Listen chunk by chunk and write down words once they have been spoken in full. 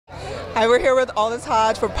Hi, we're here with Aldis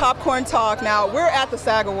Hodge for Popcorn Talk. Now, we're at the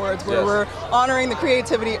SAG Awards where we're honoring the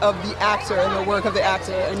creativity of the actor and the work of the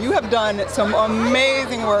actor. And you have done some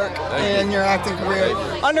amazing work in your acting career.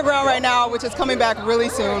 Underground right now, which is coming back really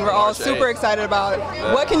soon. We're all super excited about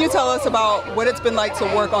it. What can you tell us about what it's been like to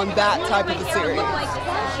work on that type of a series?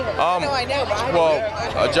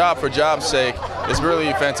 Well, a job for job's sake, it's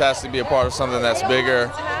really fantastic to be a part of something that's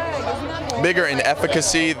bigger in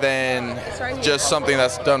efficacy than just something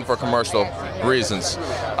that's done for commercial reasons.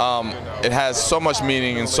 It has so much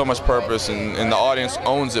meaning and so much purpose, and the audience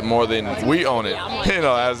owns it more than we own it,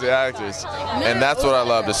 as the actors. And that's what I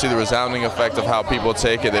love, to see the resounding effect of how people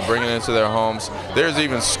take it. They bring it into their homes. There's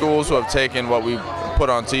even schools who have taken what we put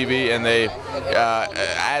on TV and they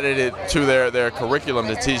added it to their curriculum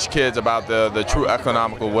to teach kids about the true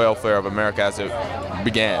economical welfare of America as it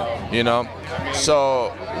began, So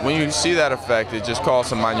when you see that effect, it just calls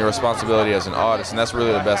to mind your responsibility as an artist, and that's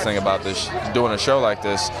really the best thing about this, doing a show like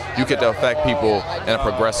this. You get to affect people in a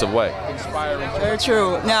progressive way. Very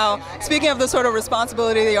true. Now, speaking of the sort of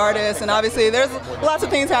responsibility of the artist, and obviously there's lots of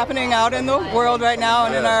things happening out in the world right now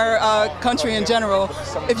and in our country in general.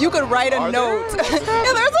 If you could write a note, there's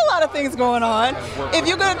a lot of things going on. If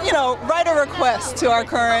you could, write a request to our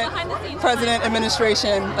current president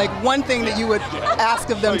administration, like one thing that you would ask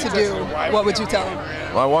of them to do, what would you tell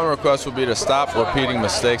them? My one request would be to stop repeating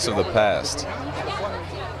mistakes of the past.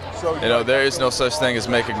 There is no such thing as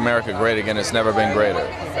making America great again. It's never been greater.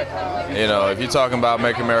 If you're talking about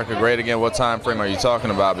making America great again, what time frame are you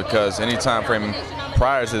talking about? Because any time frame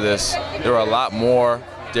prior to this, there were a lot more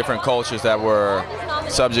different cultures that were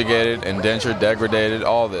subjugated, indentured, degraded,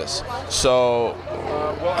 all this. So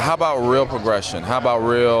how about real progression? How about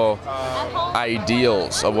real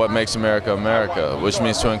ideals of what makes America America, which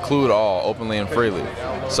means to include all openly and freely.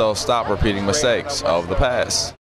 So stop repeating mistakes of the past.